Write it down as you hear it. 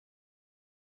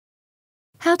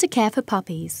How to care for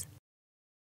puppies.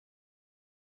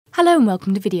 Hello and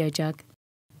welcome to Videojug.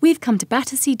 We've come to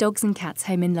Battersea Dogs and Cats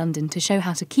Home in London to show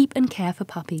how to keep and care for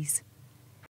puppies.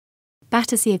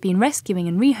 Battersea have been rescuing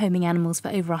and rehoming animals for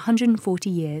over 140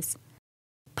 years.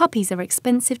 Puppies are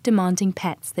expensive, demanding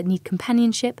pets that need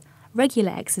companionship,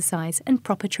 regular exercise and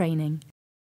proper training.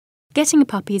 Getting a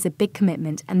puppy is a big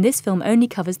commitment, and this film only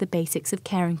covers the basics of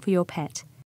caring for your pet.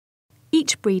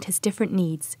 Each breed has different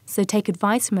needs, so take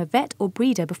advice from a vet or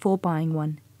breeder before buying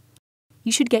one.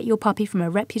 You should get your puppy from a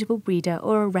reputable breeder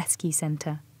or a rescue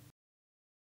centre.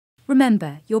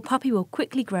 Remember, your puppy will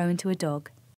quickly grow into a dog.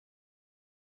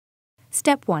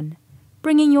 Step 1.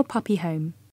 Bringing your puppy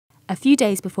home. A few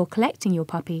days before collecting your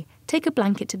puppy, take a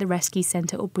blanket to the rescue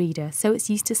centre or breeder so it's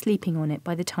used to sleeping on it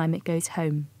by the time it goes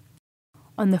home.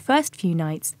 On the first few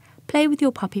nights, play with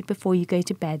your puppy before you go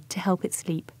to bed to help it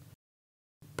sleep.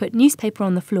 Put newspaper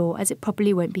on the floor as it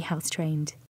probably won't be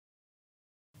house-trained.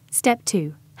 Step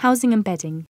 2. Housing and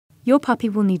bedding. Your puppy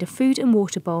will need a food and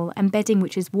water bowl and bedding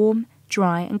which is warm,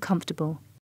 dry and comfortable.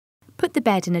 Put the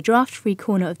bed in a draft-free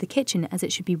corner of the kitchen as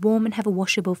it should be warm and have a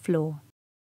washable floor.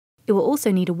 It will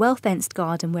also need a well-fenced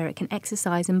garden where it can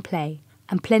exercise and play,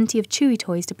 and plenty of chewy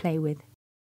toys to play with.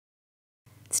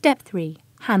 Step 3.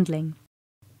 Handling.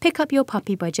 Pick up your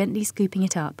puppy by gently scooping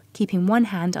it up, keeping one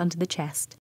hand under the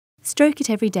chest. Stroke it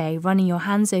every day, running your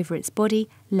hands over its body,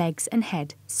 legs and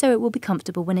head so it will be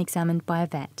comfortable when examined by a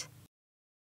vet.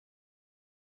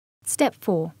 Step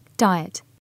 4. Diet.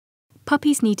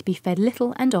 Puppies need to be fed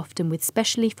little and often with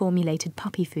specially formulated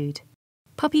puppy food.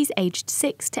 Puppies aged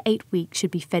 6 to 8 weeks should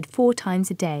be fed 4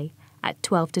 times a day. At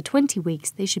 12 to 20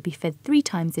 weeks they should be fed 3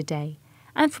 times a day,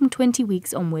 and from 20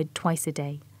 weeks onward twice a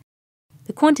day.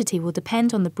 The quantity will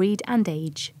depend on the breed and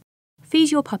age.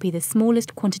 Feed your puppy the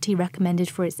smallest quantity recommended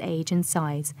for its age and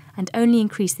size, and only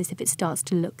increase this if it starts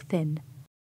to look thin.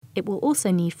 It will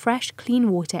also need fresh, clean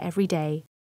water every day.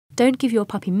 Don't give your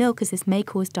puppy milk as this may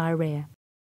cause diarrhea.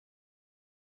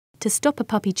 To stop a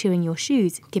puppy chewing your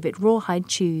shoes, give it rawhide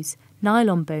chews,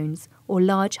 nylon bones, or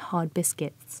large hard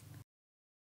biscuits.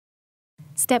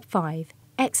 Step 5.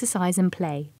 Exercise and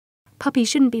play. Puppies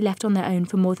shouldn't be left on their own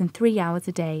for more than 3 hours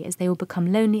a day as they will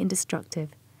become lonely and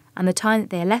destructive, and the time that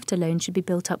they are left alone should be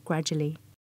built up gradually.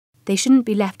 They shouldn't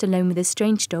be left alone with a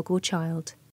strange dog or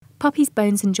child. Puppies'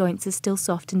 bones and joints are still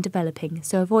soft and developing,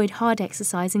 so avoid hard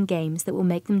exercise and games that will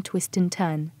make them twist and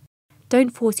turn.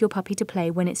 Don't force your puppy to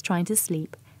play when it's trying to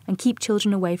sleep, and keep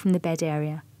children away from the bed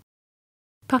area.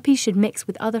 Puppies should mix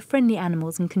with other friendly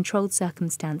animals in controlled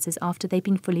circumstances after they've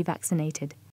been fully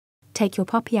vaccinated. Take your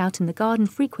puppy out in the garden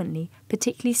frequently,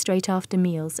 particularly straight after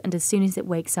meals and as soon as it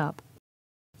wakes up.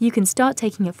 You can start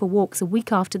taking it for walks a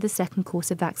week after the second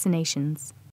course of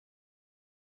vaccinations.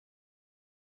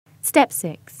 Step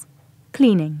 6.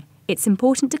 Cleaning. It's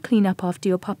important to clean up after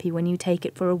your puppy when you take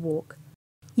it for a walk.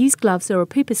 Use gloves or a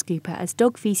pooper scooper as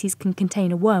dog feces can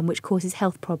contain a worm which causes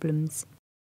health problems.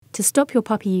 To stop your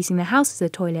puppy using the house as a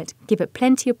toilet, give it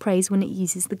plenty of praise when it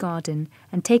uses the garden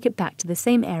and take it back to the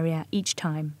same area each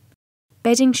time.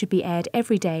 Bedding should be aired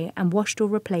every day and washed or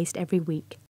replaced every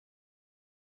week.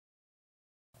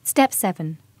 Step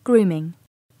 7. Grooming.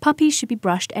 Puppies should be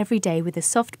brushed every day with a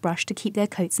soft brush to keep their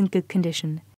coats in good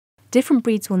condition. Different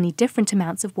breeds will need different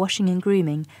amounts of washing and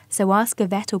grooming, so ask a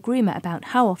vet or groomer about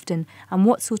how often and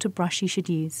what sort of brush you should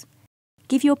use.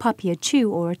 Give your puppy a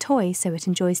chew or a toy so it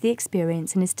enjoys the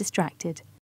experience and is distracted.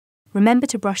 Remember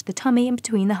to brush the tummy in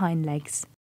between the hind legs.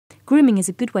 Grooming is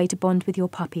a good way to bond with your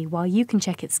puppy while you can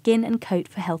check its skin and coat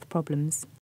for health problems.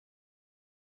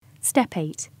 Step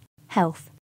 8.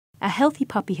 Health. A healthy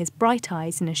puppy has bright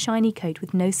eyes and a shiny coat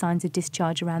with no signs of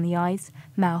discharge around the eyes,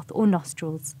 mouth or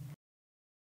nostrils.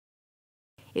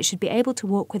 It should be able to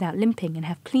walk without limping and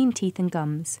have clean teeth and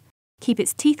gums. Keep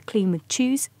its teeth clean with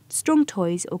chews, strong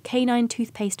toys or canine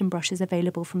toothpaste and brushes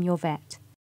available from your vet.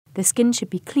 The skin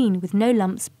should be clean with no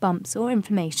lumps, bumps or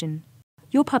inflammation.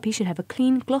 Your puppy should have a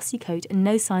clean, glossy coat and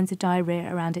no signs of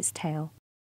diarrhea around its tail.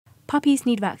 Puppies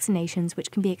need vaccinations which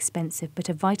can be expensive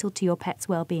but are vital to your pet's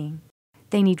well-being.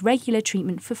 They need regular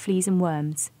treatment for fleas and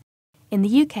worms. In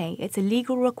the UK, it's a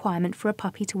legal requirement for a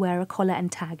puppy to wear a collar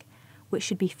and tag, which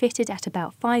should be fitted at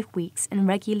about 5 weeks and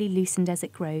regularly loosened as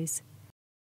it grows.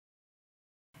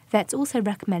 Vets also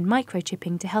recommend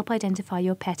microchipping to help identify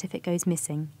your pet if it goes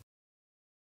missing.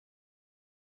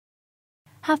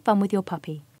 Have fun with your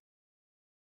puppy.